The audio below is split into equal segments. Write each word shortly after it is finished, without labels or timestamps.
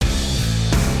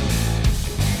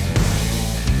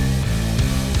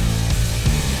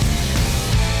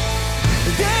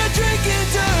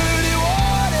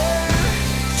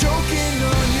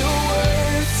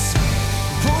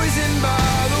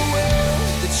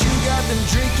them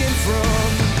drinking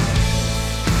from.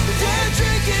 They're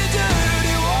drinking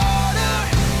dirty water,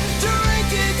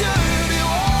 drinking dirty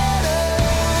water.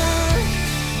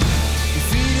 You're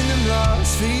feeding them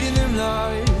lies, feeding them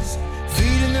lies,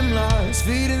 feeding them lies,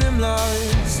 feeding them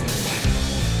lies.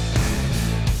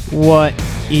 What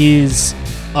is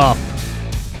up?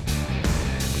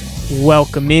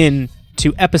 Welcome in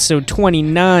to episode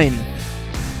 29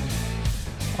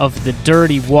 of the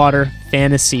Dirty Water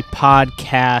Fantasy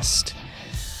Podcast.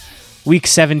 Week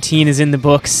 17 is in the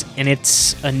books, and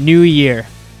it's a new year,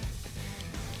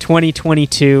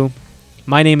 2022.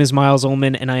 My name is Miles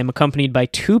Ullman, and I am accompanied by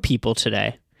two people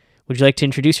today. Would you like to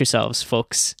introduce yourselves,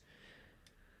 folks?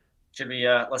 Should we,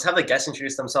 let's have the guests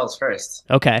introduce themselves first.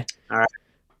 Okay. All right.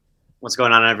 What's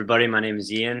going on, everybody? My name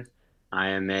is Ian. I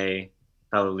am a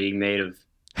fellow league mate of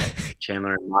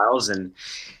Chandler and Miles, and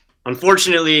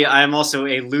unfortunately, I am also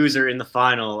a loser in the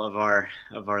final of our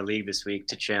league this week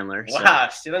to Chandler. Wow,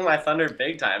 stealing my thunder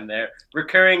big time there.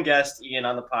 Recurring guest Ian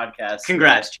on the podcast.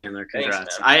 Congrats, Chandler. Congrats.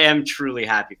 Thanks, I am truly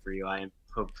happy for you. I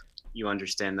hope you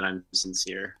understand that I'm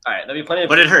sincere. All right, there'll be plenty of.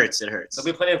 But it hurts. It hurts.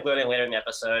 There'll be plenty of gloating later in the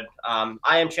episode.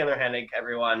 I am Chandler Hennig,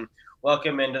 everyone.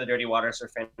 Welcome into the Dirty Waters for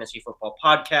Fantasy Football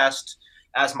Podcast.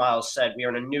 As Miles said, we are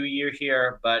in a new year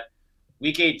here, but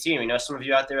Week 18, we know some of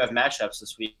you out there have matchups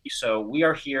this week, so we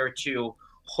are here to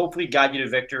hopefully guide you to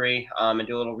victory and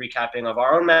do a little recapping of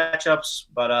our own matchups.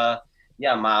 But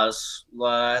yeah, Miles,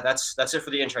 that's it for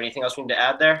the intro. Anything else we need to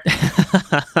add there?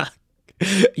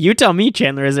 You tell me,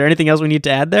 Chandler. Is there anything else we need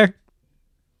to add there?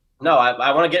 No,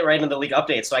 I want to get right into the league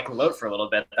update so I can load for a little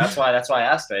bit. That's why I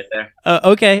asked right there.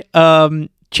 Okay.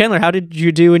 Chandler, how did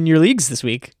you do in your leagues this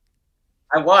week?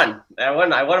 I won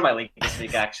my league this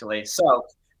week, actually. So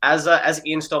as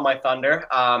Ian stole my thunder,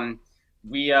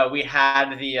 we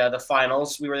had the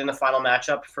finals. We were in the final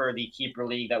matchup for the keeper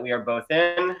league that we are both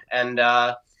in, and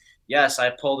yes,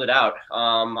 I pulled it out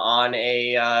on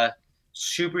a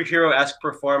superhero-esque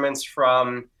performance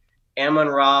from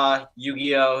Amon-Ra,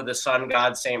 Yu-Gi-Oh!, the Sun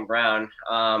God, St. Brown,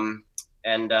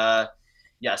 and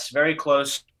yes, very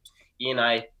close. Ian,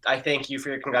 I thank you for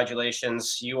your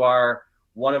congratulations. You are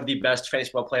one of the best fantasy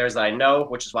football players that I know,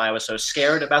 which is why I was so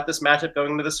scared about this matchup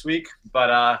going into this week.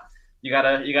 But you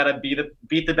gotta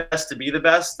beat the best to be the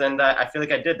best, and I feel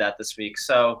like I did that this week.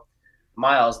 So,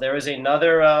 Miles, there is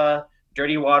another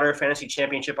Dirty Water Fantasy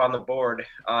Championship on the board,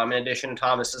 in addition to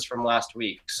Thomas's from last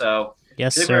week. So,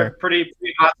 yes, I think sir. we're a pretty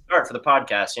hot start for the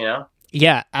podcast, you know?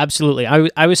 Yeah, absolutely.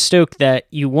 I was stoked that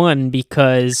you won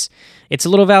because it's a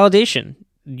little validation.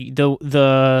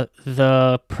 The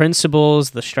principles,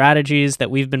 the strategies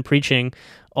that we've been preaching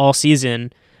all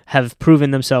season have proven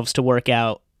themselves to work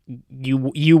out.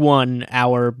 You won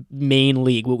our main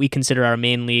league, what we consider our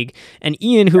main league, and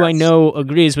Ian, who I know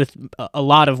agrees with a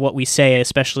lot of what we say,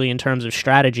 especially in terms of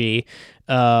strategy,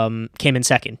 came in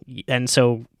second. And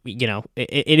so, you know,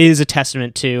 it is a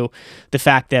testament to the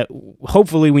fact that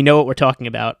hopefully we know what we're talking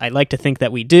about. I like to think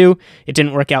that we do. It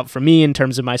didn't work out for me in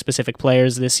terms of my specific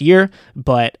players this year,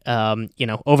 but, you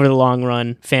know, over the long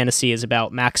run, fantasy is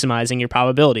about maximizing your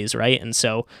probabilities, right? And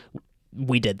so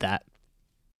we did that.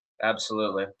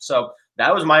 Absolutely. So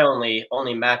that was my only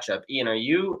matchup. Ian, are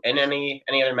you in any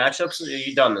other matchups? Or are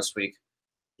you done this week?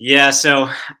 Yeah,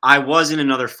 so I was in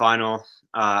another final.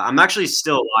 I'm actually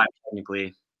still alive,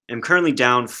 technically. I'm currently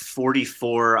down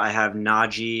 44. I have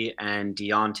Najee and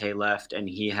Deontay left, and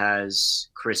he has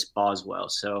Chris Boswell.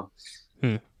 So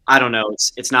I don't know.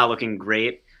 It's not looking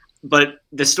great. But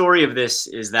the story of this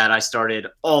is that I started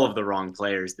all of the wrong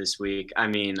players this week. I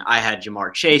mean, I had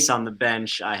Jamar Chase on the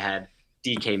bench. I had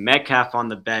DK Metcalf on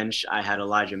the bench. I had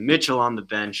Elijah Mitchell on the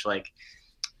bench. Like,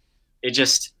 it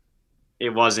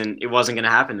wasn't going to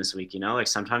happen this week, you know? Like,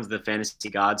 sometimes the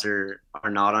fantasy gods are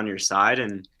not on your side,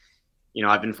 and you know,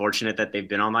 I've been fortunate that they've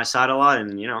been on my side a lot,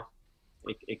 and you know,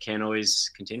 it can't always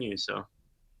continue, so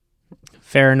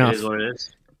fair enough. It is what it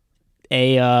is.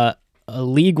 A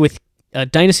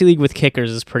dynasty league with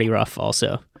kickers is pretty rough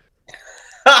also.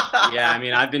 Yeah, I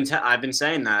mean, I've been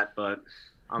saying that, but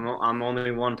I'm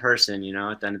only one person, you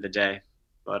know, at the end of the day.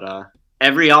 But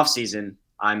every offseason,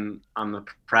 I'm a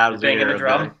proud leader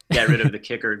of get rid of the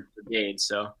kicker brigade.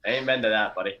 So amen to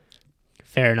that, buddy.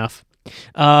 Fair enough.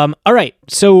 All right.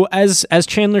 So as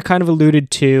Chandler kind of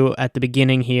alluded to at the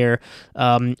beginning here,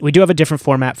 we do have a different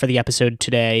format for the episode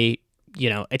today. You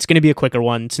know, it's going to be a quicker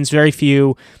one since very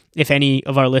few, if any,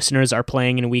 of our listeners are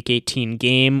playing in a Week 18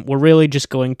 game. We're really just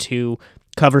going to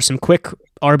cover some quick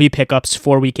RB pickups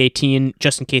for Week 18,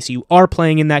 just in case you are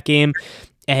playing in that game.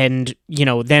 And,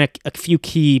 then a few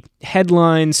key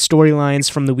headlines, storylines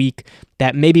from the week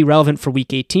that may be relevant for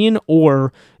Week 18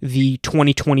 or the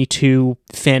 2022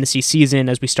 fantasy season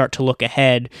as we start to look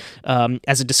ahead.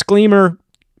 As a disclaimer,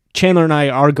 Chandler and I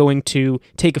are going to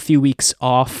take a few weeks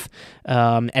off,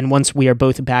 and once we are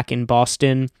both back in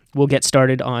Boston, we'll get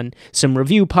started on some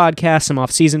review podcasts, some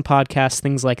off-season podcasts,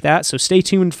 things like that. So stay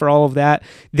tuned for all of that.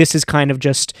 This is kind of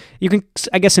just, you can,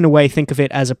 I guess in a way, think of it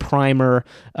as a primer,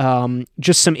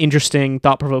 just some interesting,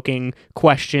 thought-provoking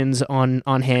questions on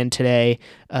hand today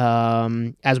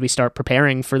as we start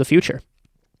preparing for the future.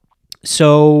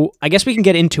 So I guess we can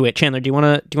get into it. Chandler, do you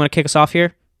want to kick us off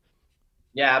here?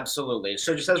 Yeah, absolutely.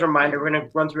 So just as a reminder, we're going to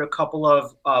run through a couple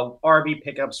of RB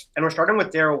pickups, and we're starting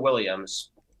with Darrell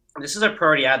Williams. This is a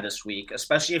priority ad this week,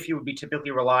 especially if you would be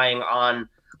typically relying on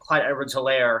Clyde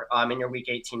Edwards-Helaire in your Week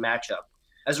 18 matchup.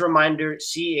 As a reminder,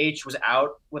 CEH was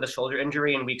out with a shoulder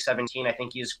injury in Week 17. I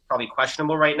think he's probably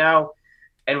questionable right now.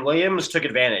 And Williams took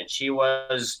advantage. He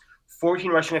was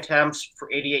 14 rushing attempts for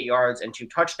 88 yards and 2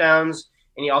 touchdowns.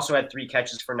 And he also had 3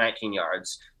 catches for 19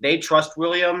 yards. They trust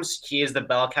Williams. He is the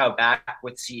bell cow back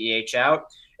with CEH out.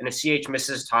 And if CEH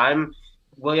misses time,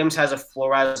 Williams has a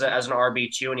floor as an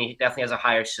RB2, and he definitely has a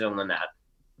higher ceiling than that.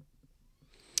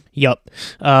 Yep.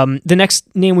 The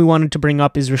next name we wanted to bring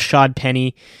up is Rashad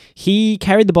Penny. He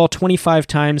carried the ball 25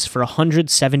 times for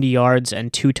 170 yards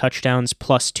and 2 touchdowns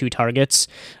plus 2 targets.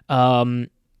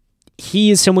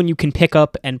 He is someone you can pick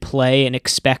up and play and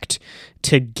expect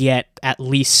to get at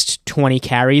least 20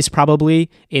 carries probably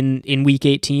in Week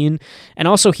 18. And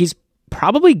also he's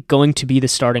probably going to be the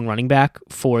starting running back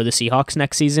for the Seahawks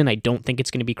next season. I don't think it's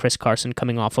going to be Chris Carson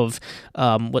coming off of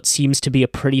what seems to be a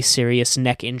pretty serious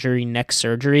neck injury, neck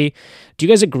surgery. Do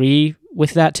you guys agree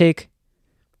with that take?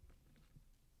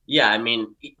 Yeah, I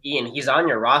mean, Ian, he's on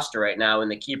your roster right now in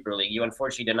the keeper league. You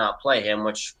unfortunately did not play him,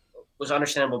 which was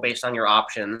understandable based on your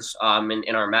options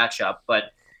in our matchup.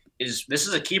 But this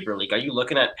is a keeper league. Are you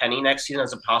looking at Penny next season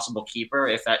as a possible keeper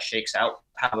if that shakes out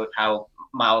how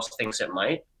Miles thinks it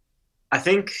might? I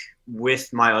think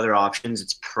with my other options,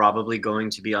 it's probably going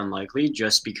to be unlikely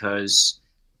just because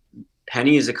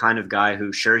Penny is the kind of guy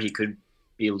who, sure, he could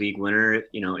be a league winner,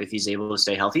 if he's able to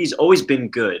stay healthy. He's always been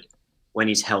good when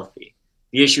he's healthy.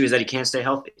 The issue is that he can't stay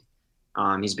healthy.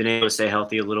 He's been able to stay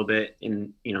healthy a little bit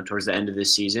towards the end of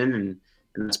this season, and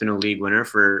that's been a league winner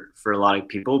for a lot of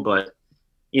people. But,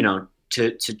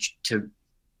 to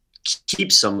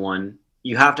keep someone,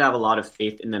 you have to have a lot of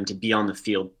faith in them to be on the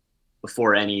field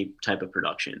before any type of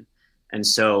production. And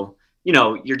so,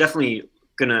 you're definitely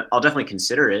I'll definitely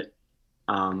consider it.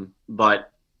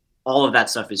 But all of that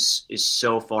stuff is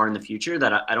so far in the future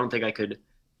that I don't think I could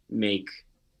make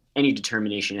any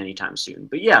determination anytime soon.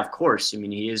 But yeah, of course, I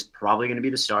mean, he is probably going to be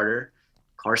the starter.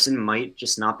 Carson might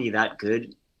just not be that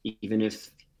good, even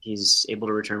if he's able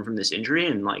to return from this injury.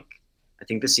 And I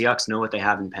think the Seahawks know what they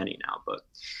have in Penny now. But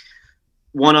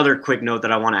one other quick note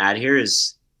that I want to add here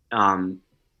is,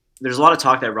 there's a lot of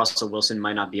talk that Russell Wilson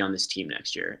might not be on this team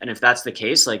next year. And if that's the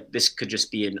case, this could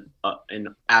just be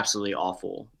an absolutely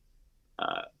awful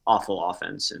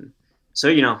offense. And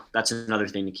so, that's another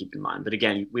thing to keep in mind. But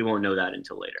again, we won't know that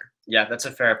until later. Yeah, that's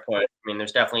a fair point. I mean,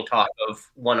 there's definitely talk of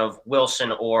one of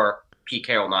Wilson or Pete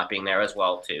Carroll not being there as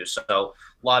well, too. So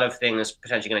a lot of things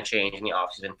potentially going to change in the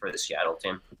offseason for the Seattle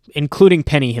team. Including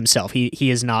Penny himself. He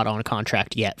is not on a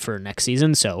contract yet for next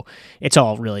season, so it's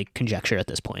all really conjecture at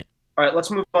this point. All right,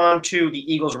 let's move on to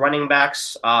the Eagles running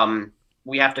backs.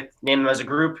 We have to name them as a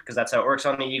group because that's how it works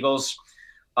on the Eagles.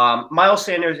 Miles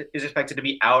Sanders is expected to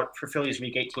be out for Philly's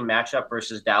Week 18 matchup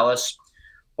versus Dallas.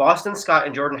 Boston Scott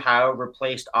and Jordan Howard were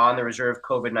placed on the reserve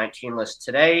COVID-19 list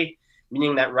today,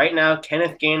 meaning that right now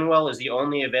Kenneth Gainwell is the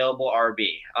only available RB.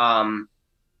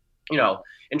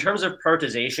 In terms of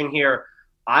prioritization here,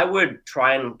 I would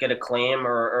try and get a claim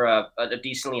or a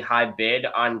decently high bid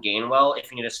on Gainwell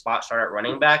if you need a spot start at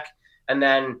running back. And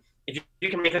then if you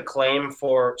can make a claim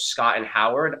for Scott and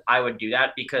Howard, I would do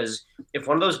that because if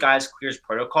one of those guys clears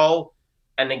protocol,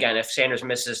 and again, if Sanders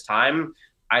misses time,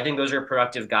 I think those are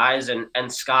productive guys.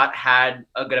 And Scott had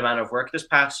a good amount of work this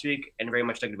past week and very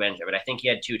much took advantage of it. I think he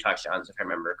had 2 touchdowns, if I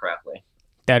remember correctly.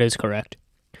 That is correct.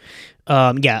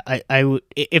 I would,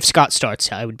 if Scott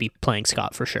starts, I would be playing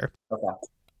Scott for sure. Okay.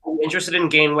 Are you interested in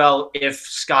Gainwell if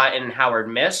Scott and Howard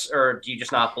miss, or do you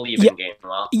just not believe in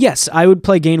Gainwell? Yes, I would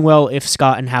play Gainwell if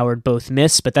Scott and Howard both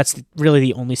miss, but that's really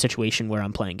the only situation where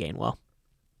I'm playing Gainwell.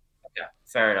 Okay,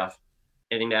 fair enough.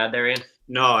 Anything to add there, Ian?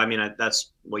 No, I mean,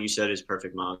 that's what you said is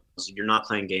perfect, Miles. You're not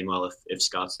playing Gainwell if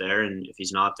Scott's there, and if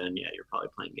he's not, then yeah, you're probably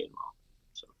playing Gainwell.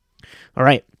 So. All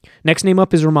right. Next name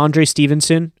up is Ramondre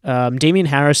Stevenson. Damian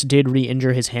Harris did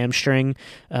re-injure his hamstring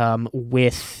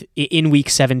in Week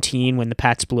 17 when the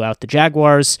Pats blew out the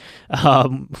Jaguars.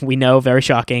 We know, very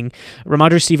shocking.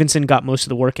 Ramondre Stevenson got most of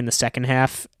the work in the second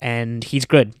half, and he's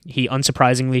good. He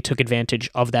unsurprisingly took advantage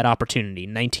of that opportunity.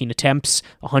 19 attempts,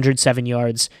 107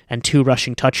 yards, and 2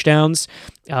 rushing touchdowns.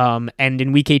 And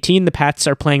in Week 18, the Pats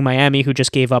are playing Miami, who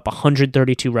just gave up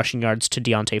 132 rushing yards to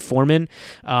D'Onta Foreman.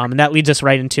 And that leads us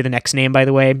right into the next name, by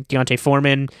the way. D'Onta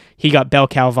Foreman, he got bell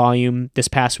cow volume this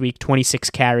past week, 26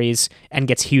 carries, and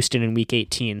gets Houston in Week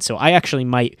 18. So I actually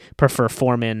might prefer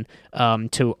Foreman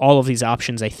to all of these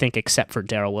options, I think, except for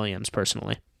Darrell Williams,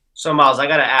 personally. So, Miles, I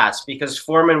got to ask, because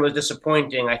Foreman was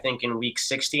disappointing, I think, in Week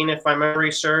 16, if my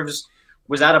memory serves.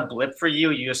 Was that a blip for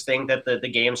you? You just think that the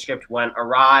game script went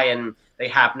awry and they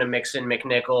happened to mix in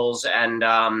McNichols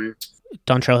and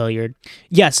Dontrell Hilliard.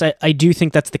 Yes, I do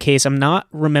think that's the case. I'm not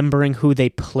remembering who they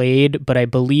played, but I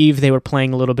believe they were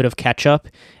playing a little bit of catch-up,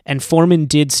 and Foreman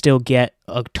did still get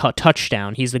a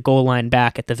touchdown. He's the goal line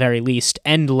back at the very least,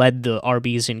 and led the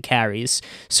RBs in carries.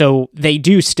 So they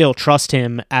do still trust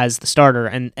him as the starter,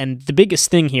 and the biggest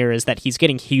thing here is that he's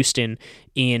getting Houston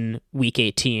in Week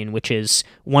 18, which is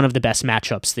one of the best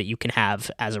matchups that you can have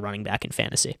as a running back in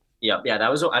fantasy. Yeah, that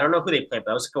was, I don't know who they played, but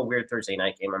that was like a weird Thursday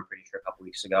night game, I'm pretty sure, a couple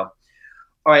weeks ago.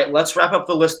 All right, let's wrap up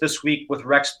the list this week with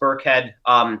Rex Burkhead.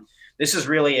 This is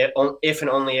really if and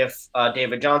only if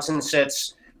David Johnson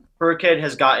sits. Burkhead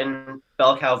has gotten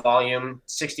bell cow volume,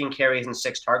 16 carries and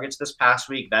 6 targets this past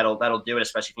week. That'll do it,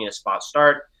 especially if you need a spot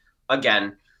start.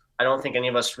 Again, I don't think any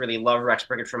of us really love Rex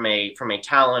Burkhead from a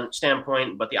talent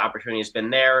standpoint, but the opportunity has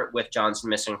been there with Johnson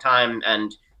missing time,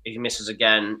 and if he misses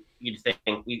again, we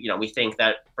think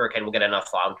that Burkhead will get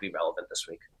enough volume to be relevant this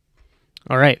week.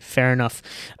 All right, fair enough.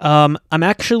 We'll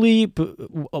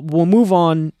move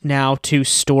on now to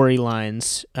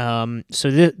storylines.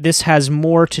 So this has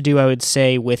more to do, I would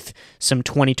say, with some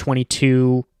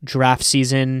 2022 draft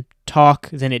season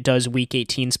talk than it does Week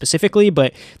 18 specifically,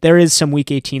 but there is some Week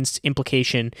 18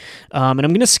 implication. And I'm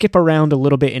going to skip around a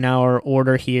little bit in our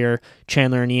order here,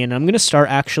 Chandler and Ian. I'm going to start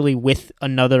actually with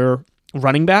another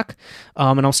running back,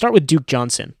 and I'll start with Duke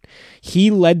Johnson.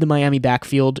 He led the Miami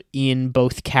backfield in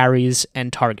both carries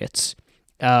and targets.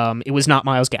 It was not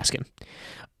Myles Gaskin.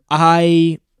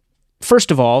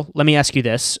 First of all, let me ask you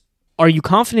this. Are you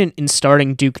confident in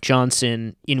starting Duke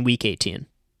Johnson in Week 18?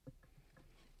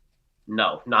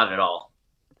 No, not at all.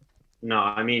 No,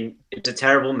 I mean, it's a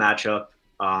terrible matchup.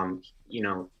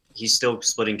 He's still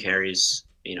splitting carries.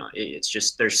 It's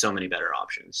just there's so many better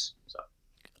options. So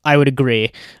I would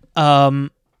agree.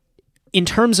 In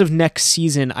terms of next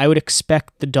season, I would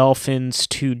expect the Dolphins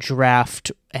to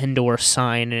draft and or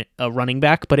sign a running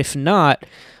back, but if not,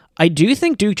 I do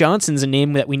think Duke Johnson's a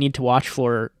name that we need to watch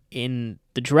for in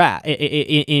the draft,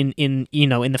 in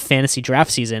the fantasy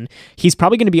draft season. He's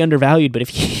probably going to be undervalued, but if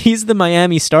he's the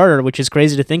Miami starter, which is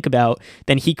crazy to think about,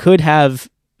 then he could have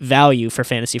value for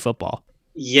fantasy football.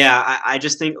 Yeah, I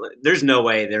just think there's no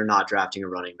way they're not drafting a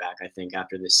running back. I think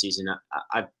after this season,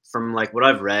 I from like what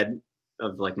I've read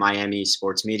of like Miami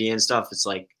sports media and stuff, it's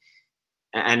like,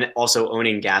 and also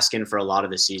owning Gaskin for a lot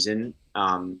of the season,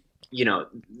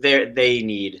 they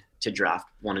need to draft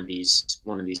one of these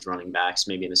running backs,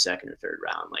 maybe in the second or third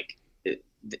round. Like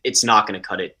it's not going to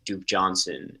cut it. Duke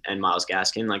Johnson and Myles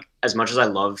Gaskin. Like as much as I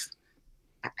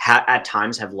at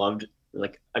times have loved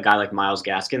like a guy like Myles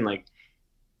Gaskin, like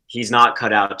he's not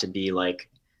cut out to be like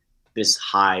this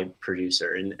high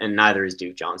producer, and neither is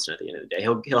Duke Johnson at the end of the day.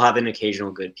 He'll have an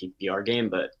occasional good PPR game,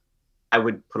 but I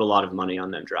would put a lot of money on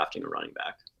them drafting a running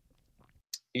back.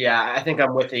 Yeah, I think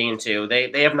I'm with Ian too.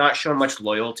 They have not shown much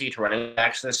loyalty to running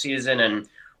backs this season, and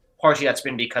partially that's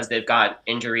been because they've got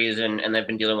injuries and they've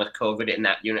been dealing with COVID in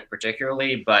that unit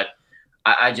particularly. But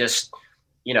I just,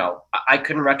 I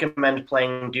couldn't recommend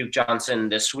playing Duke Johnson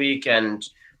this week, and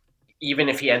even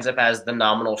if he ends up as the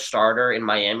nominal starter in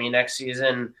Miami next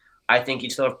season, I think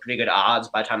you'd still have pretty good odds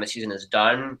by the time the season is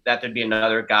done that there'd be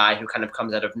another guy who kind of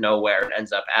comes out of nowhere and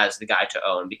ends up as the guy to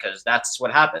own, because that's what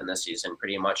happened this season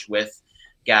pretty much with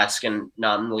Gaskin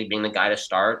nominally being the guy to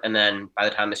start. And then by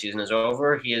the time the season is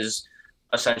over, he has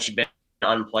essentially been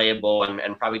unplayable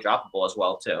and probably droppable as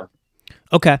well too.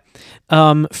 Okay.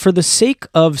 For the sake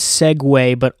of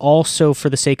segue, but also for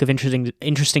the sake of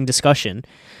interesting discussion,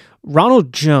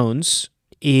 Ronald Jones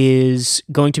is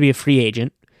going to be a free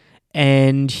agent,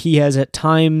 and he has at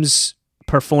times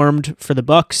performed for the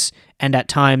Bucs and at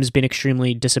times been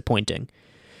extremely disappointing.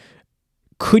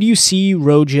 Could you see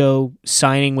Rojo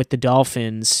signing with the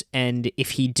Dolphins? And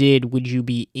if he did, would you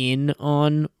be in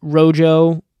on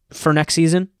Rojo for next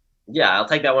season? Yeah, I'll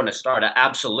take that one to start.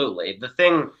 Absolutely. The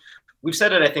thing we've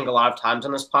said it, I think, a lot of times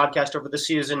on this podcast over the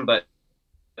season, but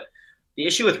the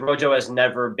issue with Rojo has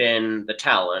never been the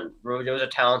talent. Rojo is a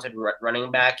talented running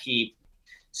back. He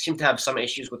seemed to have some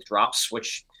issues with drops,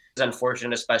 which is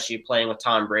unfortunate, especially playing with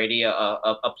Tom Brady,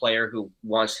 a player who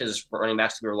wants his running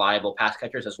backs to be reliable pass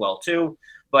catchers as well too.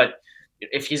 But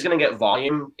if he's going to get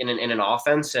volume in an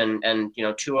offense, and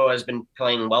Tua has been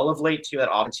playing well of late too,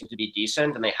 that offense seems to be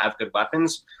decent and they have good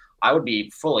weapons, I would be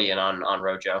fully in on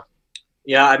Rojo.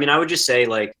 Yeah, I mean, I would just say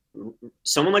like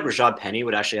someone like Rashad Penny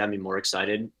would actually have me more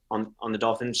excited on the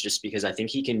Dolphins, just because I think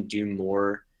he can do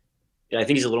more. I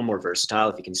think he's a little more versatile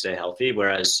if he can stay healthy.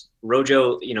 Whereas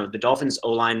Rojo, the Dolphins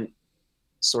O-line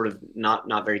sort of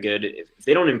not very good. If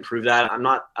they don't improve that, I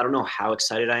don't know how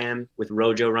excited I am with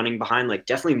Rojo running behind. Like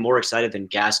definitely more excited than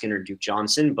Gaskin or Duke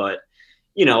Johnson, but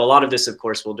a lot of this of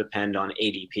course will depend on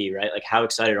ADP, right? Like how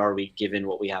excited are we given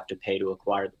what we have to pay to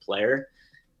acquire the player?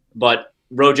 But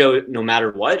Rojo, no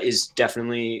matter what, is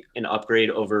definitely an upgrade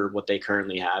over what they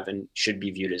currently have and should be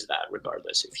viewed as that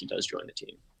regardless if he does join the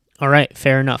team. All right,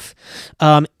 fair enough.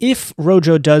 If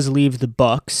Rojo does leave the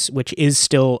Bucks, which is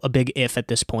still a big if at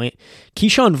this point,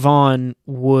 Keyshawn Vaughn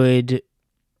would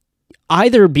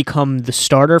either become the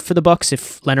starter for the Bucks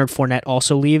if Leonard Fournette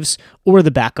also leaves, or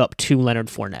the backup to Leonard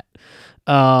Fournette.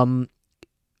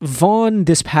 Vaughn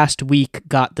this past week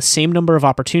got the same number of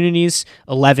opportunities,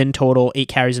 11 total, 8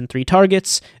 carries and 3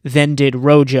 targets, then did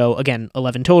Rojo, again,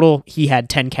 11 total. He had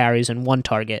 10 carries and 1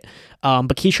 target.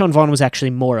 But Keyshawn Vaughn was actually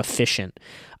more efficient.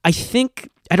 I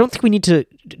don't think we need to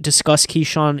discuss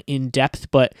Keyshawn in depth,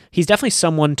 but he's definitely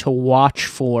someone to watch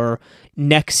for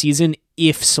next season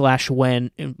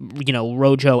if/when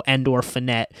Rojo and or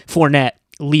Fournette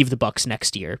leave the Bucks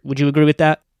next year. Would you agree with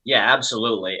that? Yeah,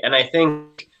 absolutely. And I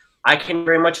think I can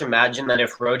very much imagine that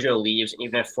if Rojo leaves,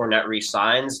 even if Fournette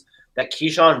resigns, that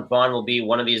Keyshawn Vaughn will be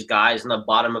one of these guys in the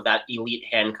bottom of that elite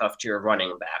handcuff to your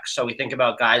running back. So we think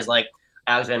about guys like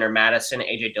Alexander Mattison,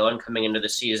 AJ Dillon coming into the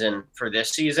season for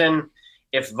this season.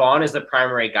 If Vaughn is the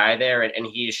primary guy there and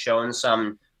he's shown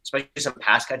some, especially some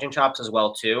pass catching chops as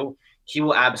well too, he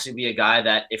will absolutely be a guy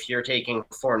that if you're taking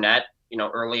Fournette,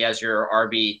 early as your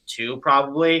RB2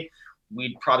 probably,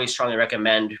 we'd probably strongly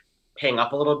recommend paying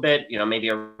up a little bit,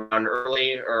 maybe around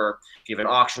early, or if you have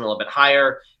an auction a little bit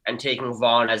higher, and taking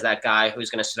Vaughn as that guy who's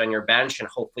going to sit on your bench and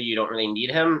hopefully you don't really need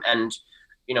him. And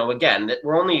again, that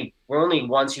we're only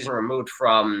one season removed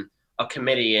from a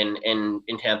committee in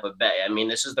Tampa Bay. I mean,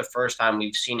 this is the first time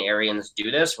we've seen Arians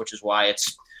do this, which is why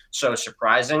it's so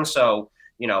surprising. So,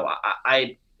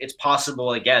 it's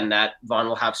possible again that Vaughn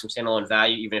will have some standalone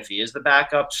value even if he is the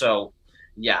backup. So,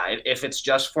 yeah, if it's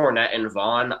just Fournette and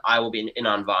Vaughn, I will be in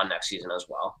on Vaughn next season as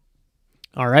well.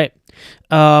 All right,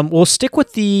 we'll stick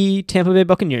with the Tampa Bay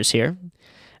Buccaneers here.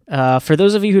 For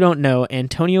those of you who don't know,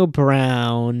 Antonio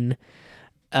Brown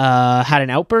had an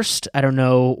outburst. I don't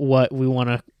know what we want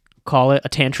to call it. A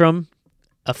tantrum,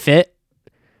 a fit.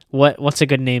 What's a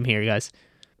good name here, guys?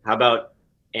 How about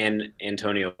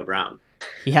Antonio Brown?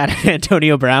 He had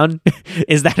Antonio Brown.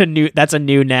 Is that that's a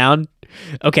new noun?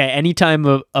 Okay. Anytime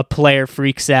a player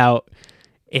freaks out,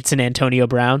 it's an Antonio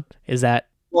Brown. Is that?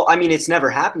 Well, I mean, it's never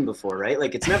happened before, right?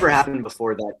 Like it's never happened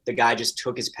before that the guy just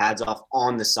took his pads off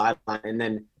on the sideline, and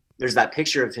then there's that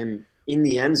picture of him in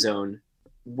the end zone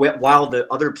while the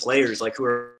other players, like who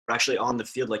are actually on the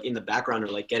field, like in the background, are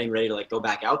like getting ready to like go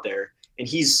back out there, and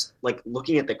he's like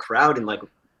looking at the crowd and like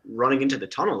running into the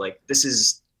tunnel. Like this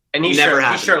is, and he's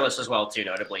shirtless as well too.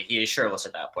 Notably, he is shirtless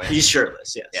at that point. He's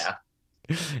shirtless, yes.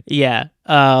 Yeah.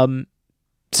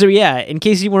 So yeah, in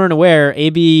case you weren't aware,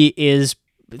 AB is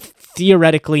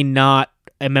theoretically not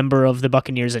a member of the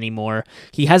Buccaneers anymore.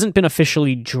 He hasn't been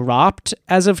officially dropped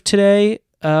as of today,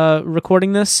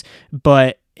 recording this,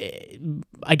 but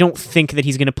I don't think that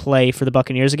he's going to play for the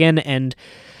Buccaneers again. And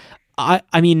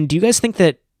I mean, do you guys think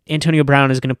that Antonio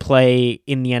Brown is going to play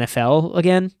in the NFL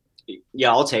again? Yeah,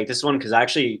 I'll take this one because I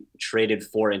actually traded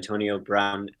for Antonio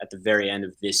Brown at the very end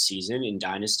of this season in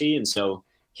Dynasty, and so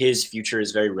his future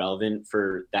is very relevant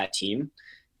for that team.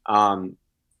 I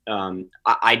am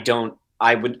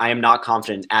not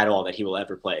confident at all that he will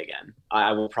ever play again.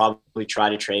 I will probably try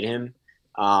to trade him.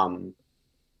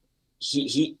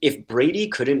 If Brady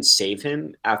couldn't save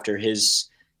him after his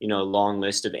long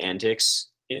list of antics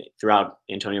throughout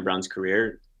Antonio Brown's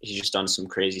career, he's just done some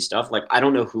crazy stuff. Like I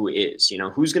don't know who is.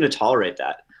 Who's going to tolerate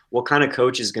that? What kind of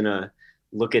coach is going to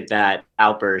look at that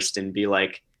outburst and be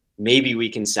like, maybe we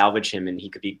can salvage him and he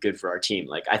could be good for our team?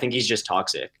 Like I think he's just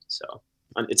toxic. So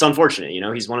it's unfortunate.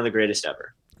 He's one of the greatest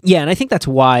ever. Yeah, and I think that's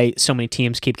why so many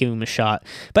teams keep giving him a shot.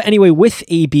 But anyway, with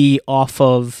AB off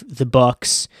of the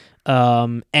Bucks,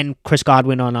 and Chris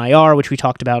Godwin on IR, which we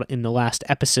talked about in the last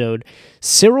episode.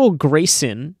 Cyril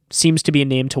Grayson seems to be a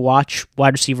name to watch,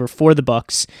 wide receiver for the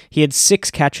Bucks. He had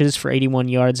 6 catches for 81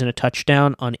 yards and a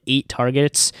touchdown on 8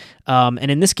 targets.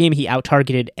 And in this game, he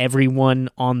out-targeted everyone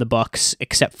on the Bucks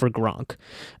except for Gronk.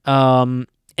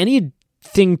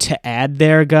 Anything to add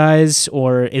there, guys,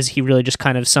 or is he really just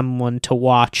kind of someone to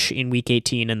watch in Week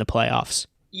 18 in the playoffs?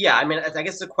 Yeah, I mean, I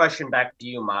guess the question back to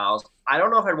you, Miles. I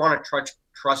don't know if I'd want to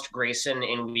trust Grayson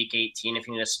in Week 18 if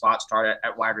you need a spot start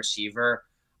at wide receiver.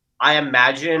 I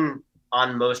imagine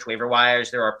on most waiver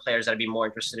wires there are players that I'd be more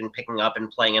interested in picking up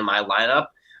and playing in my lineup.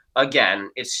 Again,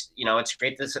 it's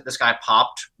great that this guy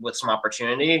popped with some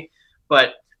opportunity,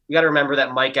 but you got to remember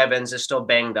that Mike Evans is still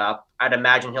banged up. I'd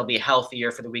imagine he'll be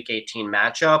healthier for the Week 18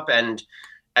 matchup, and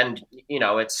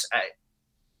it's.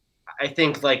 I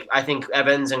think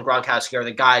Evans and Gronkowski are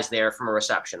the guys there from a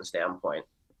reception standpoint.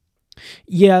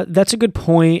 Yeah, that's a good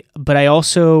point, but I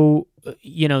also,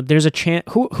 there's a chance.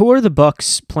 Who are the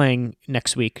Bucks playing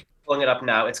next week? Pulling it up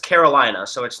now. It's Carolina,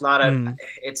 so it's not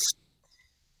it's.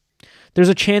 There's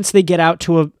a chance they get out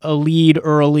to a lead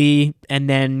early, and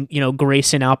then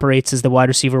Grayson operates as the wide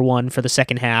receiver 1 for the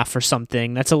second half or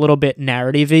something. That's a little bit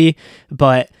narrative-y,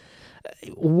 but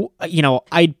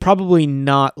I'd probably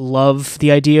not love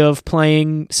the idea of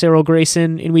playing Cyril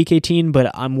Grayson in Week 18, but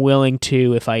I'm willing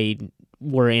to if I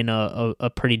were in a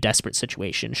pretty desperate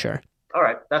situation. Sure. All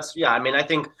right. I mean, I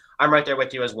think I'm right there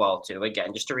with you as well, too.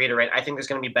 Again, just to reiterate, I think there's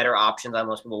going to be better options on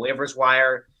most people waivers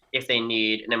wire if they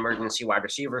need an emergency wide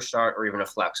receiver start or even a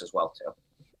flex as well, too.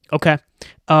 Okay.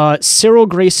 Cyril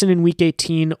Grayson in Week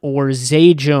 18 or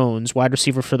Zay Jones, wide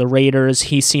receiver for the Raiders.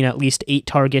 He's seen at least 8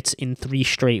 targets in 3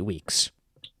 straight weeks.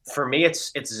 For me,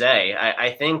 it's Zay.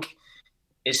 I think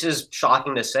this is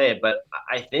shocking to say, but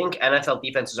I think NFL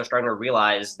defenses are starting to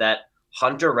realize that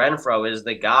Hunter Renfrow is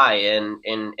the guy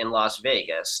in Las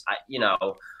Vegas. I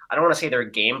don't want to say they're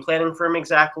game planning for him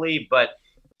exactly, but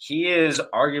he is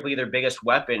arguably their biggest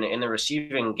weapon in the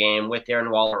receiving game with Darren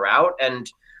Waller out, and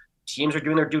teams are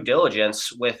doing their due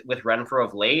diligence with Renfrow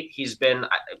of late. He's been,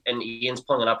 and Ian's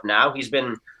pulling it up now. He's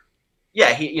been,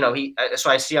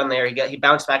 so I see on there he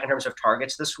bounced back in terms of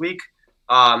targets this week.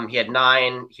 He had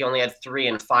 9. He only had 3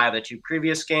 in 5 of the 2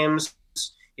 previous games.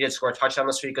 He did score a touchdown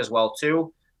this week as well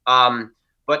too.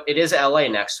 But it is LA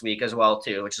next week as well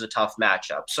too, which is a tough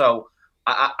matchup. So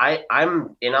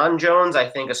I'm in on Jones. I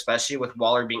think especially with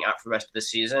Waller being out for the rest of the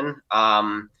season.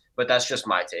 But that's just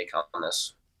my take on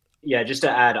this. Yeah, just to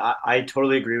add, I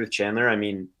totally agree with Chandler. I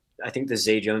mean, I think the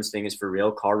Zay Jones thing is for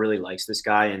real. Carr really likes this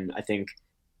guy, and I think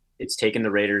it's taken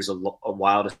the Raiders a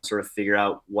while to sort of figure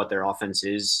out what their offense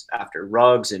is after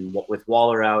Ruggs and what with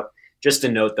Waller out. Just to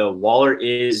note, though,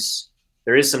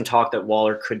 there is some talk that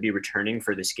Waller could be returning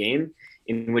for this game,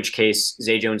 in which case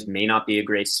Zay Jones may not be a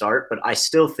great start, but I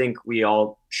still think we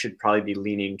all should probably be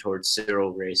leaning towards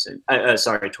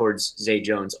towards Zay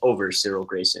Jones over Cyril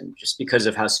Grayson, just because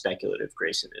of how speculative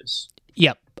Grayson is.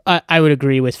 Yep, I would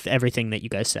agree with everything that you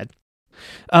guys said.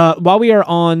 While we are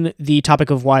on the topic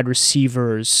of wide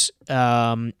receivers,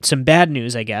 some bad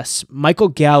news, I guess. Michael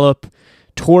Gallup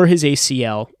tore his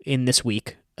ACL in this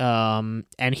week, and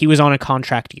he was on a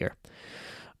contract year.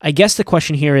 I guess the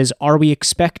question here is, are we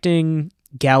expecting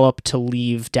Gallup to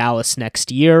leave Dallas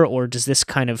next year, or does this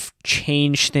kind of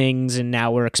change things and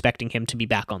now we're expecting him to be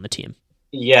back on the team?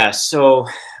 Yeah, so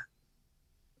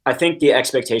I think the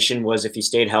expectation was if he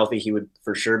stayed healthy, he would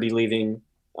for sure be leaving.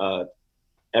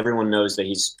 Everyone knows that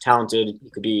he's talented.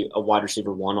 He could be a wide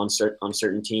receiver 1 on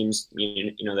certain teams,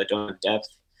 that don't have depth.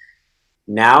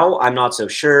 Now, I'm not so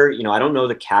sure. I don't know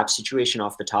the cap situation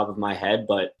off the top of my head,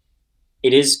 but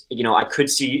it is, I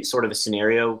could see sort of a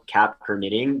scenario, cap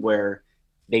permitting, where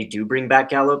they do bring back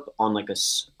Gallup on like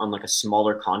a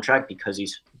smaller contract because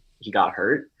he got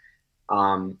hurt.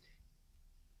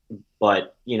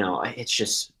 But it's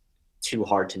just too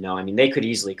hard to know. I mean, they could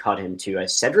easily cut him too.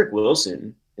 Cedric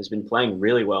Wilson has been playing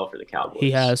really well for the Cowboys.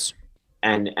 He has.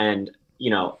 And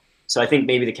so I think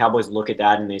maybe the Cowboys look at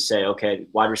that and they say, okay,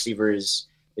 wide receiver is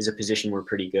a position we're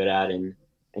pretty good at. And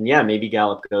yeah, maybe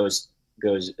Gallup goes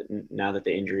now that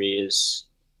the injury is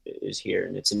here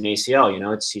and it's an ACL,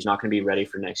 he's not going to be ready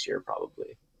for next year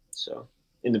probably. So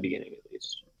in the beginning, at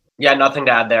least. Yeah, nothing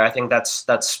to add there. I think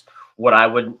that's what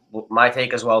my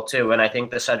take as well too. And I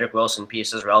think the Cedric Wilson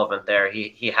piece is relevant there.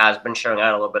 He has been showing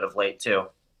out a little bit of late too.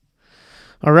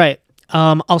 All right.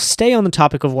 I'll stay on the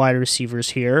topic of wide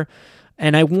receivers here.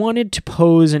 And I wanted to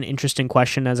pose an interesting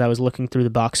question as I was looking through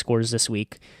the box scores this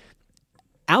week.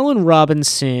 Allen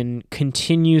Robinson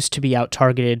continues to be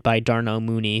out-targeted by Darnell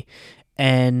Mooney.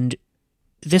 And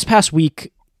this past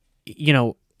week,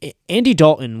 Andy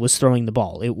Dalton was throwing the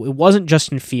ball. It wasn't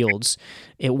Justin Fields.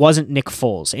 It wasn't Nick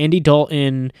Foles. Andy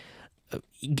Dalton,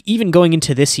 even going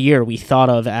into this year, we thought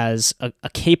of as a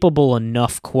capable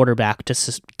enough quarterback to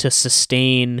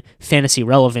sustain fantasy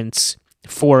relevance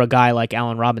for a guy like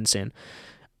Allen Robinson.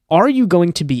 Are you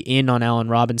going to be in on Allen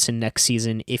Robinson next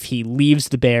season if he leaves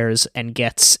the Bears and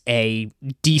gets a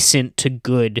decent to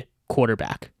good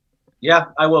quarterback? Yeah,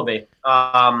 I will be.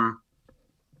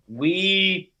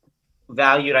 We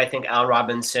valued, I think, Allen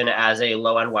Robinson as a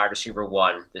low-end wide receiver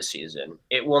 1 this season.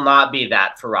 It will not be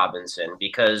that for Robinson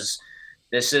because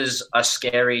this is a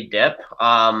scary dip.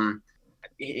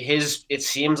 It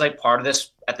seems like part of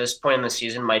this at this point in the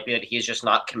season might be that he's just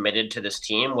not committed to this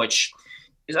team, which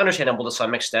is understandable to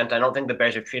some extent. I don't think the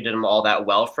Bears have treated him all that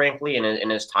well, frankly, in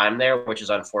his time there, which is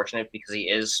unfortunate because he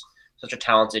is such a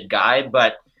talented guy.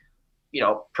 But,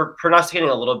 prognosticating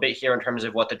a little bit here in terms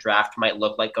of what the draft might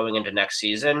look like going into next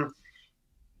season,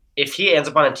 if he ends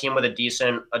up on a team with a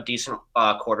decent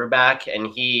quarterback and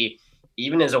he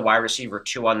even is a wide receiver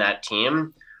 2 on that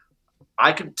team,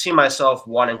 I could see myself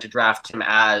wanting to draft him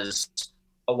as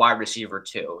a wide receiver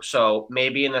 2. So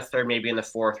maybe in the 3rd, maybe in the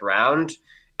 4th round,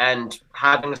 and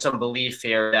having some belief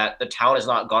here that the talent has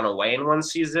not gone away in one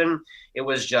season. It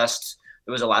was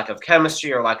a lack of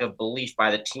chemistry or lack of belief by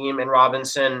the team in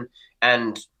Robinson,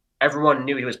 and everyone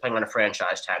knew he was playing on a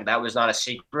franchise tag. That was not a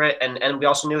secret, and we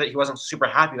also knew that he wasn't super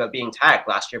happy about being tagged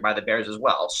last year by the Bears as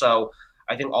well. So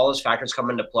I think all those factors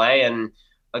come into play, and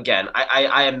again,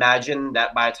 I imagine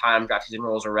that by the time draft season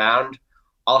rolls around,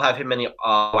 I'll have him in the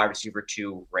wide receiver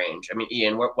 2 range. I mean,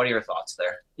 Ian, what are your thoughts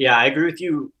there? Yeah, I agree with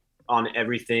you on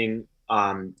everything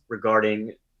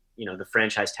regarding, the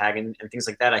franchise tag and things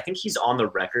like that. I think he's on the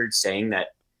record saying that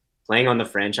playing on the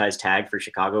franchise tag for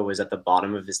Chicago was at the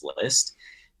bottom of his list.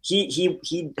 He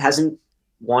hasn't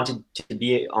wanted to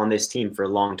be on this team for a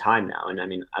long time now. And I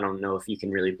mean, I don't know if you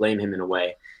can really blame him in a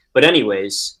way. But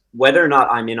anyways, whether or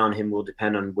not I'm in on him will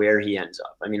depend on where he ends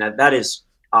up. I mean, that is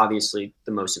obviously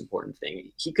the most important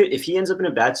thing. If he ends up in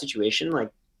a bad situation,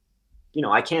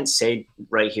 I can't say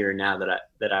right here and now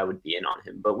that I would be in on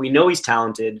him, but we know he's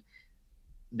talented.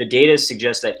 The data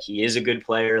suggests that he is a good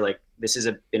player. This has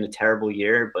been a terrible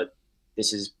year, but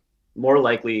this is more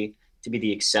likely to be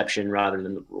the exception rather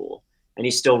than the rule. And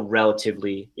he's still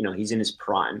relatively, he's in his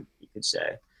prime, you could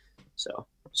say.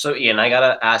 So Ian, I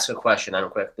gotta ask a question on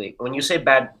quickly. When you say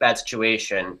bad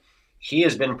situation, he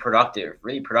has been productive,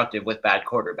 really productive with bad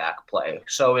quarterback play.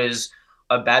 So is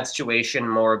a bad situation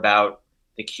more about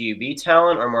the QB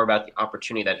talent or more about the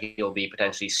opportunity that he'll be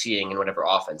potentially seeing in whatever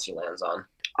offense he lands on?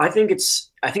 I think it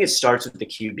starts with the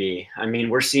QB. I mean,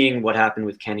 we're seeing what happened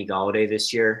with Kenny Golladay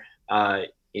this year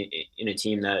in a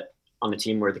team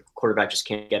where the quarterback just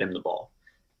can't get him the ball.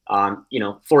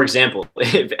 For example,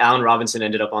 if Allen Robinson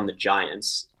ended up on the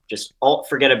Giants, just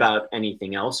forget about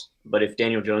anything else. But if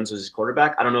Daniel Jones was his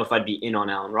quarterback, I don't know if I'd be in on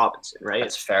Allen Robinson, right?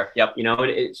 That's fair. Yep.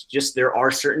 It's just there are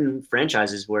certain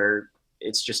franchises where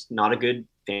it's just not a good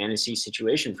fantasy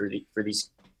situation for these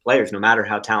players, no matter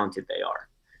how talented they are.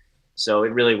 So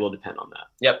it really will depend on that.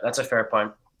 Yep, that's a fair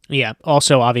point. Yeah.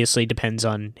 Also, obviously, depends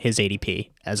on his ADP,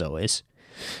 as always.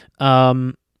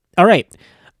 All right.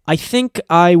 I think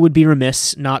I would be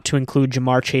remiss not to include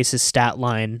Ja'Marr Chase's stat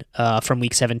line from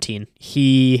Week 17.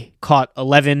 He caught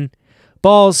 11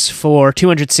 balls for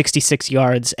 266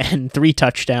 yards and 3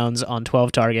 touchdowns on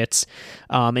 12 targets.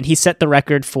 And he set the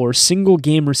record for single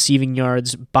game receiving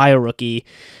yards by a rookie.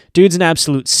 Dude's an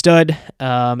absolute stud.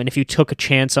 And if you took a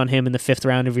chance on him in the 5th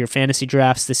round of your fantasy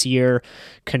drafts this year,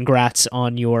 congrats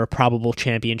on your probable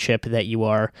championship that you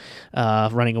are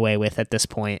running away with at this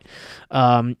point.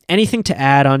 Anything to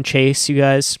add on Chase, you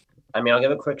guys? I mean, I'll give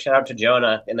a quick shout out to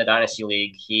Jonah in the Dynasty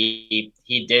League.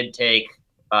 He did take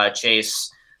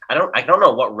Chase. I don't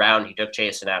know what round he took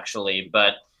Chase in actually,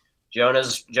 but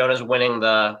Jonah's winning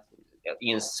the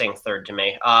Ian's saying third to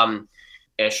me.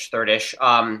 Third-ish,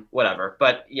 whatever.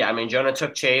 But yeah, I mean, Jonah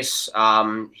took Chase.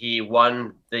 He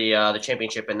won the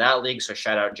championship in that league. So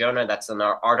shout out Jonah. That's in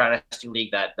our Dynasty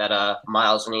League that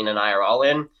Miles and Ian and I are all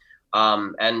in.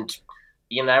 And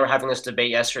Ian and I were having this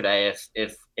debate yesterday.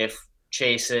 If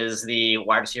Chase is the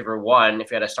wide receiver 1,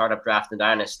 if you had a startup draft in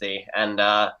Dynasty, and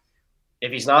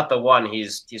if he's not the 1,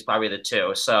 he's probably the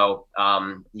 2. So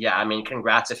yeah, I mean,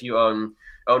 congrats if you owned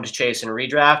Chase in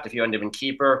redraft. If you owned him in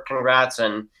keeper, congrats.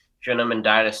 And if you own him in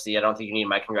Dynasty, I don't think you need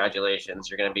my congratulations.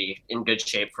 You're going to be in good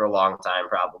shape for a long time,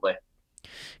 probably.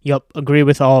 Yep, agree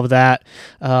with all of that.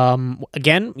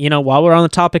 Again, while we're on the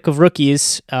topic of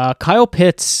rookies, Kyle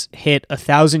Pitts hit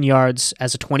 1,000 yards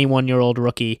as a 21-year-old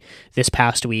rookie this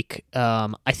past week.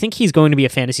 I think he's going to be a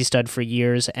fantasy stud for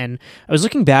years, and I was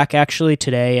looking back actually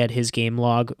today at his game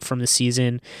log from the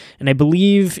season, and I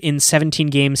believe in 17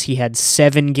 games he had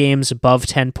 7 games above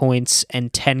 10 points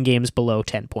and 10 games below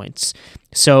 10 points.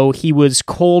 So he was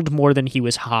cold more than he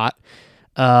was hot.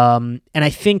 And I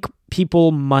think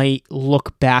people might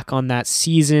look back on this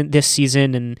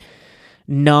season, and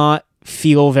not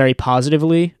feel very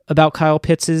positively about Kyle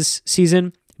Pitts'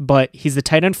 season, but he's the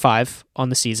tight end 5 on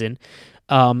the season.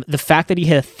 The fact that he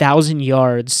hit 1,000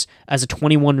 yards as a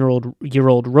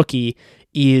 21-year-old rookie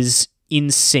is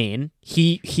insane.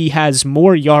 He has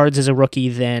more yards as a rookie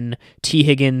than T.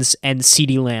 Higgins and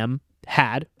CeeDee Lamb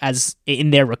had as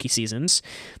in their rookie seasons.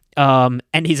 And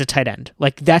he's a tight end.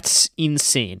 Like, that's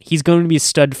insane. He's going to be a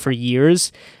stud for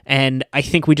years, and I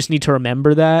think we just need to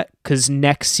remember that, because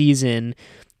next season,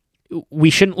 we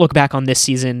shouldn't look back on this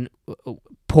season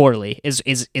poorly, is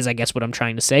I guess what I'm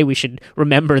trying to say. We should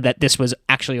remember that this was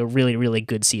actually a really, really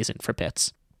good season for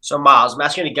Pitts. So, Miles, I'm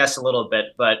asking you to guess a little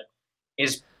bit, but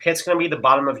is Pitts going to be the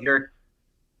bottom of your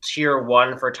tier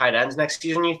 1 for tight ends next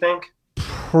season, you think?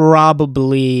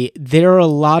 Probably. There are a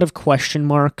lot of question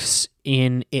marks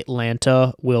in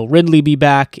Atlanta. Will Ridley be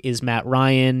back? Is Matt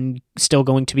Ryan still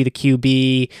going to be the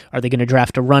QB? Are they going to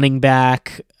draft a running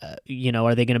back? Are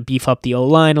they going to beef up the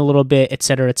O-line a little bit, et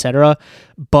cetera, et cetera?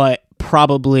 But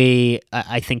probably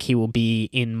I think he will be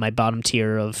in my bottom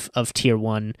tier of tier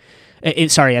 1.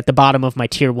 At the bottom of my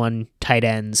tier 1 tight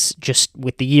ends, just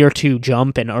with the year 2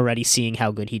 jump and already seeing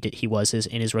how good he was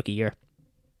in his rookie year.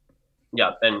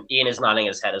 Yeah, and Ian is nodding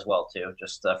his head as well, too,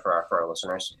 just for our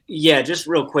listeners. Yeah, just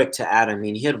real quick to add, I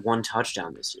mean, he had 1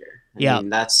 touchdown this year. I mean,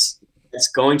 that's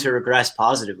going to regress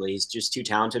positively. He's just too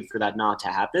talented for that not to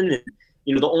happen.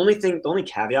 And, the only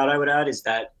caveat I would add is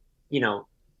that,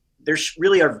 there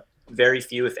really are very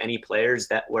few, if any, players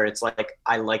where it's like,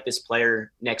 I like this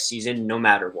player next season no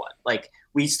matter what. Like,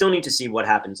 we still need to see what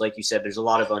happens. Like you said, there's a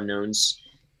lot of unknowns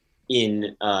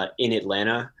in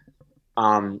Atlanta.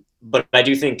 But I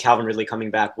do think Calvin Ridley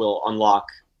coming back will unlock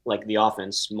like the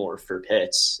offense more for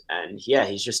Pitts. And yeah,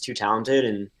 he's just too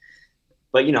talented.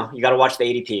 But you got to watch the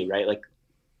ADP, right? Like,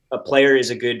 a player is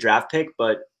a good draft pick,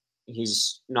 but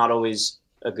he's not always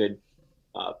a good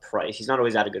price. He's not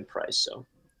always at a good price. So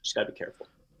just got to be careful.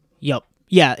 Yep.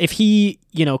 Yeah, if he,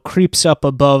 creeps up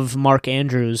above Mark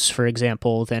Andrews, for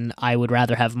example, then I would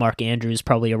rather have Mark Andrews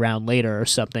probably around later or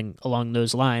something along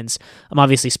those lines. I'm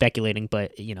obviously speculating,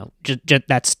 but, just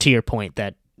that's to your point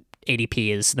that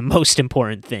ADP is the most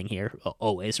important thing here,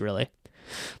 always, really.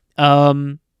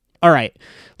 All right,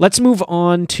 let's move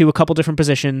on to a couple different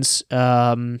positions.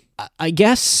 I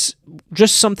guess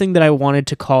just something that I wanted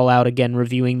to call out again,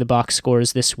 reviewing the box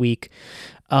scores this week.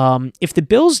 If the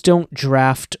Bills don't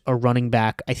draft a running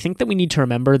back, I think that we need to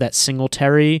remember that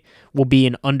Singletary will be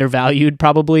an undervalued,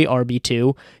 probably,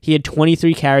 RB2. He had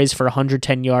 23 carries for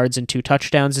 110 yards and 2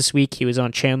 touchdowns this week. He was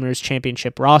on Chandler's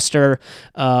championship roster,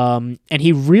 and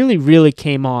he really, really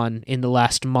came on in the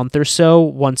last month or so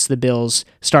once the Bills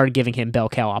started giving him bell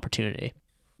cow opportunity.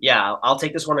 Yeah, I'll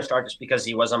take this one to start just because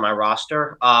he was on my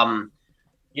roster.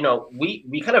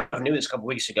 We kind of knew this a couple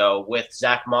weeks ago with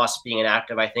Zach Moss being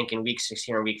inactive, I think in week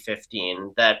 16 or week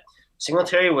 15, that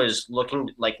Singletary was looking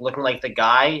like the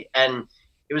guy. And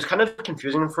it was kind of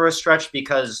confusing for a stretch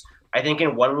because I think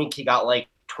in 1 week he got like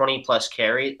 20 plus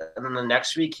carries. And then the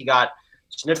next week he got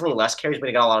significantly less carries, but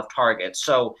he got a lot of targets.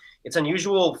 So it's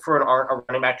unusual for a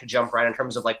running back to jump right in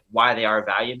terms of like why they are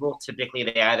valuable. Typically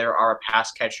they either are a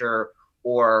pass catcher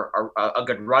or a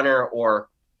good runner or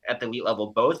at the elite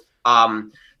level, both.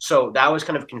 So that was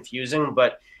kind of confusing,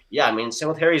 but yeah, I mean,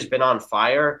 Singletary's been on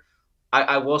fire.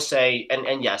 I will say,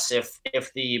 and yes,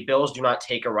 if the Bills do not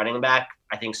take a running back,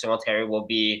 I think Singletary will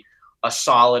be a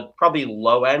solid, probably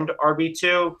low end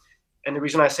RB2. And the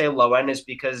reason I say low end is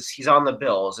because he's on the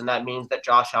Bills, and that means that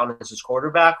Josh Allen is his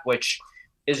quarterback, which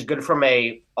is good from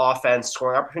a offense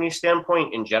scoring opportunity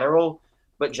standpoint in general.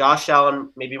 But Josh Allen,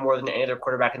 maybe more than any other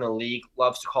quarterback in the league,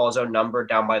 loves to call his own number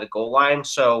down by the goal line.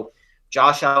 So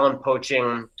Josh Allen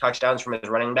poaching touchdowns from his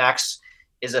running backs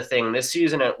is a thing this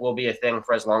season. It will be a thing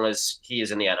for as long as he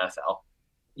is in the NFL.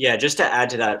 Yeah, just to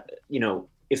add to that,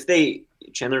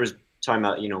 Chandler was talking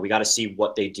about, we got to see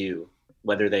what they do,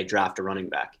 whether they draft a running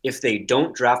back. If they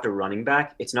don't draft a running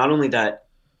back, it's not only that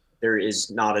there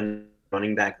is not a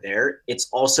running back there, it's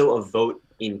also a vote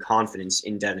in confidence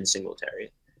in Devin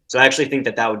Singletary. So I actually think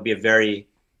that would be a very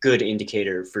good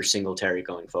indicator for Singletary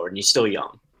going forward. And he's still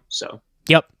young, so.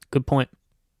 Yep, good point.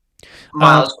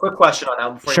 Miles, quick question on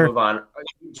that before Sure. you move on.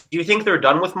 Do you think they're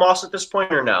done with Moss at this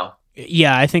point or no?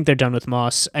 Yeah, I think they're done with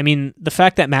Moss. I mean, the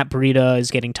fact that Matt Breida is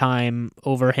getting time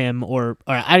over him, or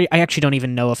I actually don't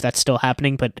even know if that's still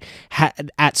happening, but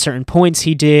at certain points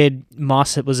he did.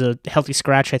 Moss, it was a healthy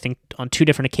scratch, I think, on 2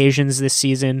 different occasions this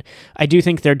season. I do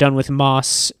think they're done with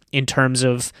Moss in terms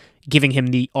of giving him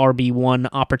the RB1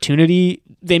 opportunity.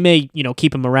 They may,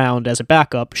 keep him around as a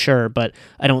backup, sure, but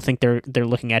I don't think they're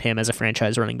looking at him as a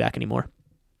franchise running back anymore.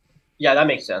 Yeah, that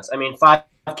makes sense. I mean, 5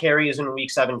 carries in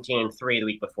week 17, 3 the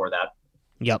week before that.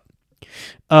 Yep.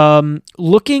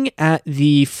 Looking at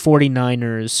the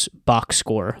 49ers box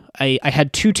score, I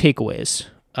had 2 takeaways.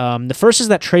 The first is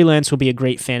that Trey Lance will be a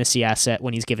great fantasy asset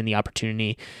when he's given the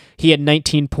opportunity. He had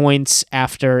 19 points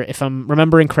after, if I'm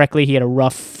remembering correctly, he had a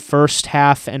rough first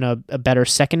half and a better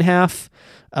second half.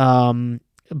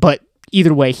 But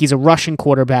either way, he's a rushing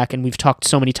quarterback, and we've talked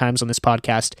so many times on this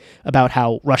podcast about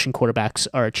how rushing quarterbacks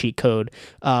are a cheat code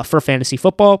for fantasy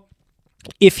football.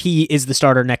 If he is the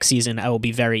starter next season, I will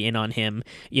be very in on him.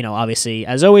 Obviously,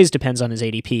 as always, depends on his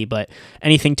ADP, but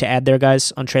anything to add there,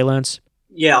 guys, on Trey Lance?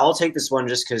 Yeah, I'll take this one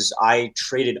just because I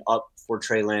traded up for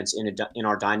Trey Lance in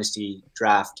our dynasty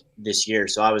draft this year,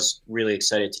 so I was really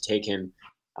excited to take him.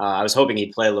 I was hoping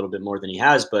he'd play a little bit more than he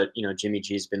has, but Jimmy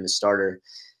G's been the starter.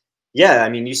 Yeah, I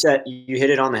mean, you hit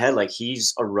it on the head. Like,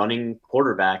 he's a running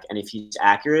quarterback, and if he's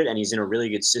accurate and he's in a really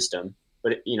good system,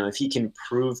 but if he can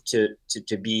prove to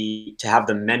have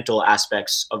the mental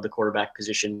aspects of the quarterback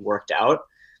position worked out,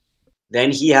 then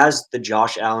he has the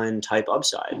Josh Allen type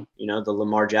upside, the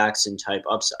Lamar Jackson type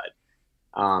upside.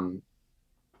 I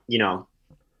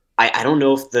don't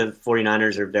know if the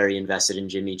 49ers are very invested in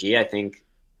Jimmy G. I think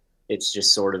it's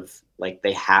just sort of like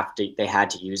they had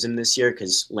to use him this year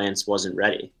because Lance wasn't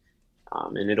ready.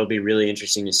 And it'll be really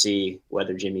interesting to see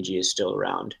whether Jimmy G is still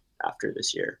around after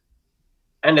this year.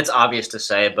 And it's obvious to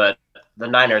say, but the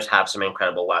Niners have some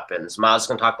incredible weapons. Miles is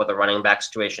going to talk about the running back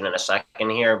situation in a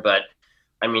second here, but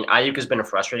I mean, Ayuk has been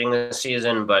frustrating this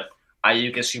season, but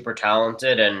Ayuk is super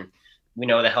talented, and we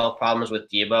know the health problems with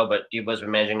Debo, but Debo's been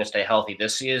managing to stay healthy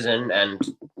this season, and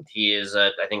he is,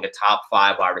 I think, a top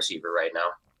 5 wide receiver right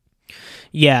now.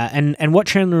 Yeah, and what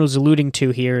Chandler was alluding to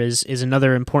here is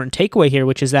another important takeaway here,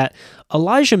 which is that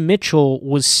Elijah Mitchell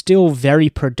was still very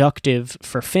productive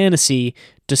for fantasy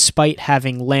despite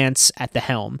having Lance at the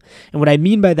helm. And what I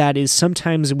mean by that is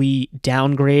sometimes we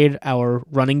downgrade our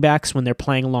running backs when they're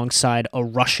playing alongside a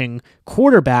rushing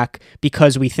quarterback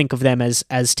because we think of them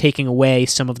as taking away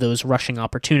some of those rushing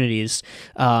opportunities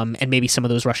and maybe some of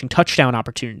those rushing touchdown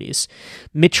opportunities.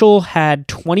 Mitchell had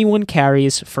 21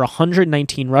 carries for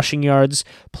 119 rushing yards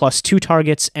plus 2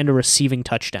 targets and a receiving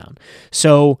touchdown.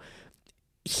 So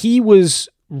he was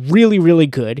really, really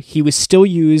good. He was still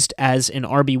used as an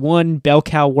RB1 bell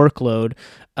cow workload,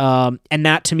 and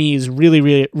that to me is really,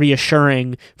 really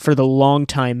reassuring for the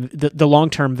long-term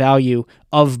value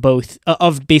of both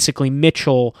of basically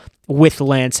Mitchell with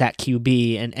Lance at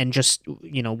QB and just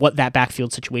what that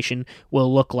backfield situation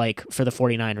will look like for the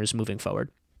 49ers moving forward.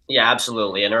 Yeah,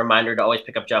 absolutely, and a reminder to always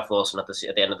pick up Jeff Wilson at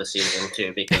the end of the season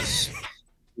too, because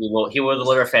he will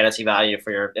deliver fantasy value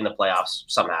in the playoffs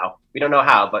somehow. We don't know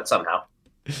how, but somehow.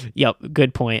 Yep,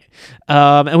 good point.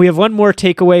 And we have one more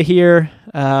takeaway here.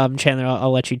 Chandler,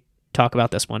 I'll let you talk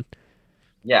about this one.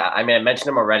 Yeah, I mean, I mentioned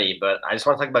him already, but I just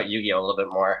want to talk about Yu-Gi-Oh! A little bit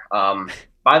more.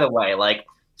 By the way,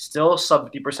 still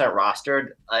sub 50% rostered.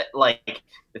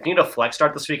 If you need a flex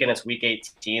start this week and it's week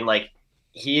 18,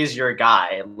 he is your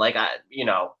guy.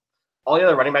 All the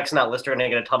other running backs in that list are going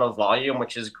to get a ton of volume,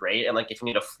 which is great. And if you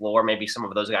need a floor, maybe some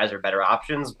of those guys are better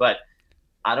options. But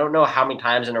I don't know how many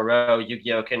times in a row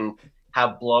Yu-Gi-Oh! Can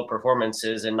have blow-up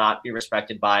performances and not be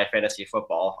respected by fantasy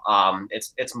football.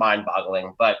 It's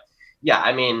mind-boggling. But yeah,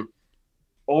 I mean,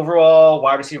 overall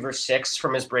wide receiver 6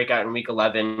 from his breakout in week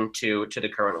 11 to the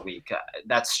current week.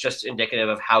 That's just indicative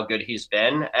of how good he's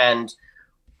been. And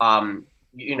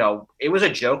it was a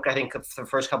joke, I think, for the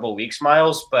first couple of weeks,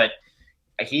 Miles, but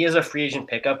he is a free agent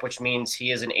pickup, which means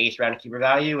he is an 8th round keeper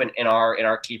value in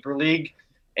our keeper league,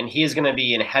 and he is going to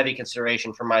be in heavy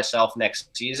consideration for myself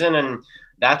next season. And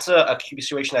that's a QB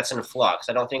situation that's in flux.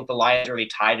 I don't think the Lions are really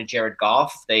tied to Jared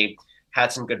Goff. They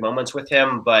had some good moments with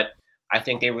him, but I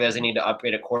think they realize they need to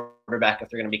upgrade a quarterback if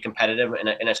they're going to be competitive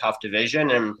in a tough division.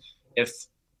 And if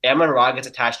Amon-Ra gets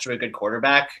attached to a good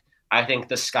quarterback, I think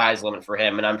the sky's the limit for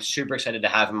him. And I'm super excited to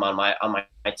have him on my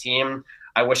team.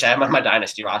 I wish I had him on my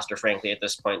dynasty roster, frankly, at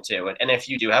this point too. And if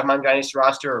you do have him on my dynasty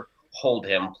roster, hold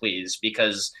him, please,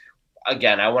 because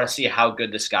again, I want to see how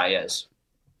good this guy is.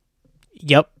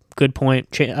 Yep. Good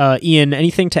point. Ian,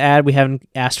 anything to add? We haven't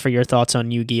asked for your thoughts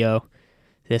on Yu-Gi-Oh!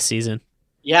 This season.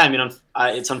 Yeah, I mean,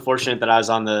 it's unfortunate that I was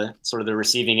on the sort of the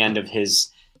receiving end of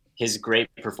his great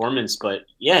performance, but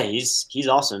yeah, he's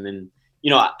awesome. And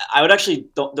I would actually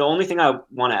the only thing I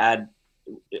want to add,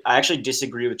 I actually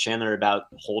disagree with Chandler about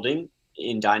holding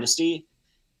in Dynasty.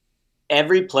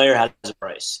 Every player has a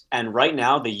price, and right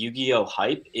now the Yu-Gi-Oh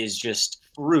hype is just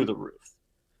through the roof.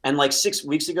 And like 6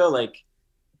 weeks ago, like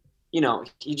he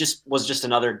was just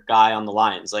another guy on the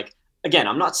Lions. Like again,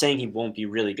 I'm not saying he won't be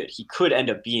really good. He could end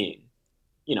up being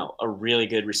a really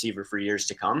good receiver for years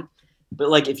to come. But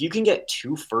like if you can get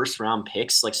 2 first-round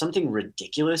picks, like something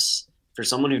ridiculous for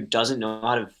someone who doesn't know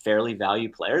how to fairly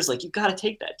value players, like you got to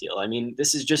take that deal. I mean,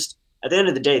 this is just at the end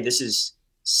of the day, this is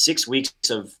 6 weeks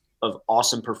of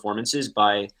awesome performances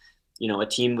by a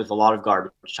team with a lot of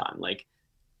garbage time. Like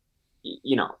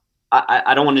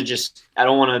I don't want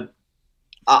to.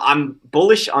 I'm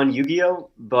bullish on Yu-Gi-Oh,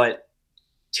 but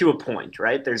to a point,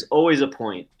 right? There's always a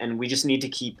point, and we just need to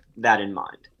keep that in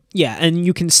mind. Yeah, and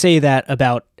you can say that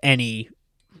about any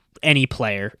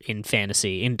player in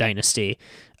fantasy, in Dynasty.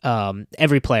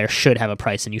 Every player should have a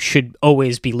price, and you should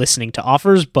always be listening to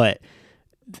offers, but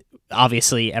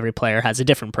obviously every player has a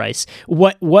different price.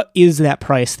 What is that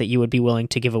price that you would be willing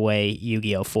to give away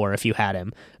Yu-Gi-Oh for if you had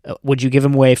him? Would you give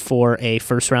him away for a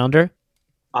first rounder?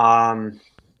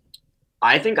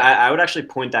 I think I would actually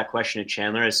point that question to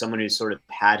Chandler as someone who's sort of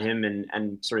had him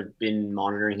and sort of been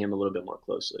monitoring him a little bit more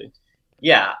closely.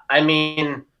 Yeah, I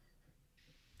mean,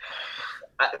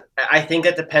 I think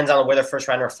it depends on where the first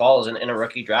rounder falls in a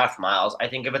rookie draft, Miles. I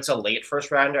think if it's a late first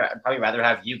rounder, I'd probably rather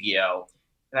have Yu-Gi-Oh.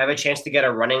 If I have a chance to get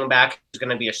a running back who's going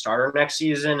to be a starter next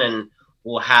season and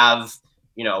will have,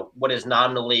 what is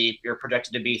nominally you're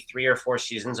projected to be 3 or 4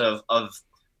 seasons of I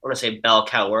want to say bell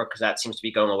cow work, because that seems to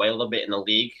be going away a little bit in the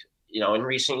league, in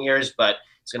recent years, but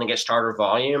it's going to get starter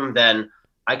volume, then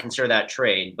I consider that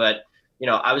trade. But,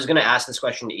 I was going to ask this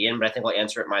question to Ian, but I think I'll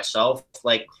answer it myself.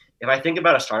 Like, if I think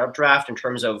about a startup draft in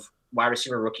terms of wide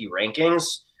receiver rookie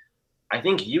rankings, I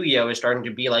think Yu-Gi-Oh is starting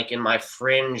to be like in my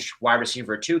fringe wide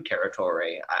receiver 2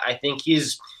 territory. I think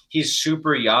he's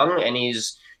super young, and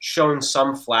he's shown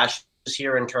some flashes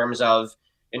here in terms of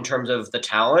the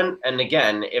talent. And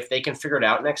again, if they can figure it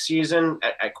out next season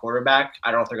at quarterback,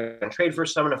 I don't know if they're going to trade for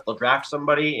someone, if they'll draft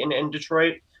somebody in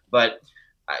Detroit. But,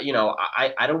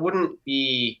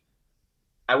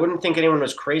 I wouldn't think anyone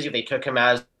was crazy if they took him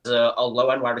as a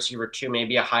low-end wide receiver 2,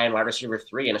 maybe a high-end wide receiver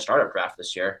 3 in a startup draft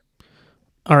this year.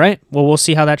 All right. Well, we'll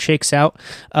see how that shakes out.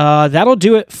 That'll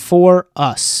do it for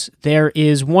us. There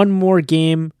is one more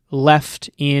game left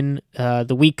in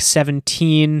the week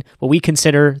 17, what we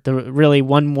consider really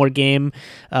one more game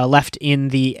left in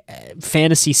the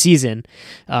fantasy season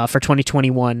for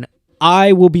 2021.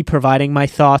 I will be providing my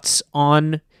thoughts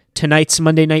on tonight's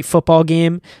Monday Night Football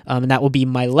game, and that will be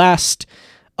my last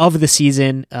of the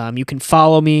season. You can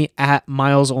follow me at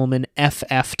Miles Ullman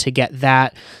FF to get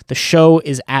that. The show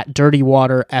is at Dirty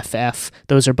Water FF.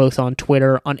 Those are both on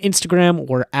Twitter. On Instagram,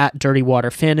 we're at Dirty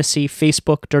Water Fantasy.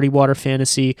 Facebook, Dirty Water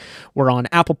Fantasy. We're on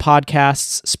Apple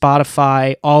Podcasts,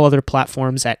 Spotify, all other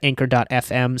platforms at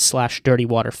anchor.fm/Dirty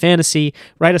Water Fantasy.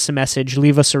 Write us a message,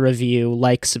 leave us a review,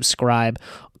 like, subscribe,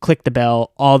 click the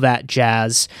bell, all that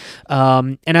jazz.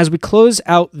 And as we close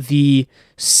out the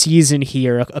season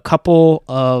here, a couple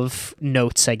of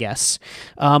notes, I guess.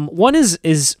 One is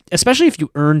especially if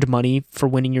you earned money for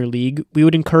winning your league, we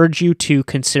would encourage you to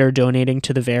consider donating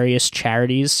to the various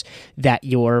charities that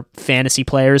your fantasy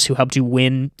players who helped you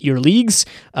win your leagues,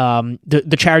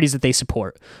 the charities that they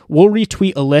support. We'll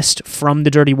retweet a list from the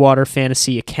Dirty Water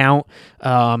Fantasy account.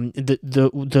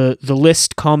 The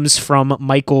list comes from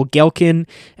Michael Gelkin,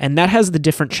 and that has the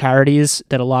different charities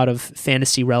that a lot of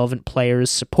fantasy relevant players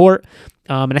support.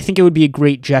 And I think it would be a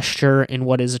great gesture in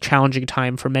what is a challenging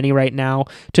time for many right now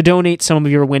to donate some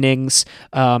of your winnings.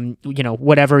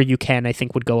 Whatever you can, I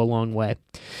think would go a long way.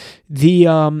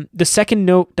 The second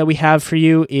note that we have for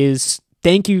you is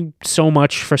thank you so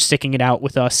much for sticking it out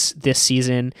with us this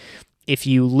season. If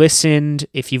you've listened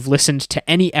to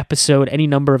any episode, any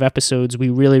number of episodes, we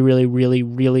really, really, really,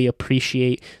 really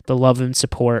appreciate the love and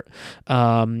support.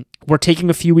 We're taking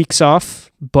a few weeks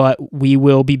off, but we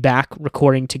will be back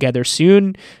recording together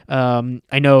soon.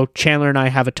 I know Chandler and I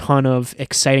have a ton of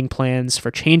exciting plans for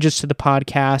changes to the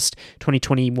podcast,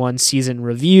 2021 season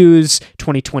reviews,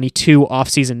 2022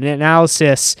 off-season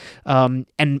analysis, and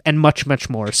much, much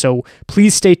more. So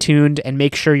please stay tuned and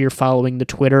make sure you're following the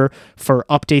Twitter for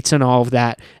updates on all of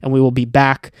that. And we will be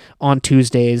back on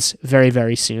Tuesdays very,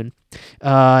 very soon.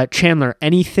 Chandler,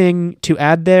 anything to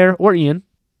add there, or Ian?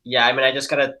 Yeah, I mean, I just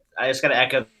gotta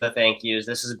echo the thank yous.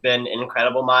 This has been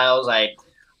incredible, Miles. I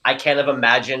can't have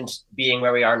imagined being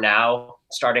where we are now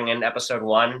starting in episode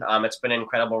 1. It's been an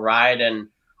incredible ride, and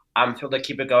I'm thrilled to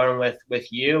keep it going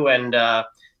with you. And the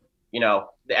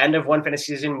end of one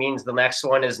fantasy season means the next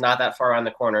one is not that far around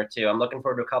the corner too. I'm looking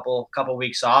forward to a couple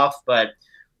weeks off, but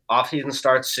off season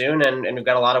starts soon, and we've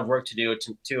got a lot of work to do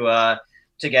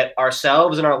to get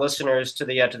ourselves and our listeners to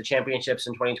the championships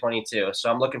in 2022.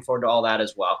 So I'm looking forward to all that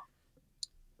as well.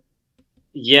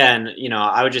 Yeah, and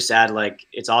I would just add, like,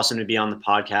 it's awesome to be on the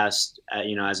podcast,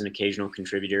 as an occasional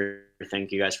contributor.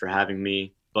 Thank you guys for having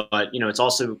me. But it's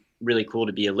also really cool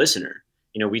to be a listener.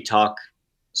 We talk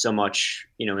so much,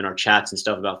 in our chats and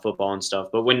stuff about football and stuff.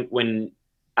 But when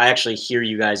I actually hear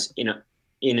you guys in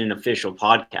an official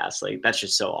podcast, like, that's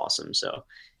just so awesome. So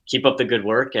keep up the good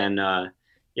work, and I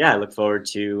look forward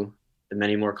to the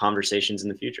many more conversations in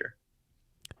the future.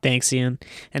 Thanks, Ian.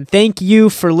 And thank you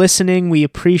for listening. We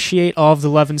appreciate all of the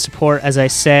love and support. As I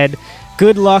said,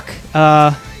 good luck,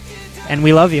 and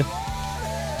we love you.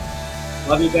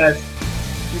 Love you guys.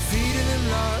 You're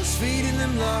feeding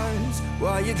them lies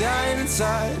while you're dying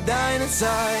inside, dying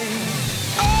inside.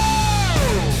 Oh!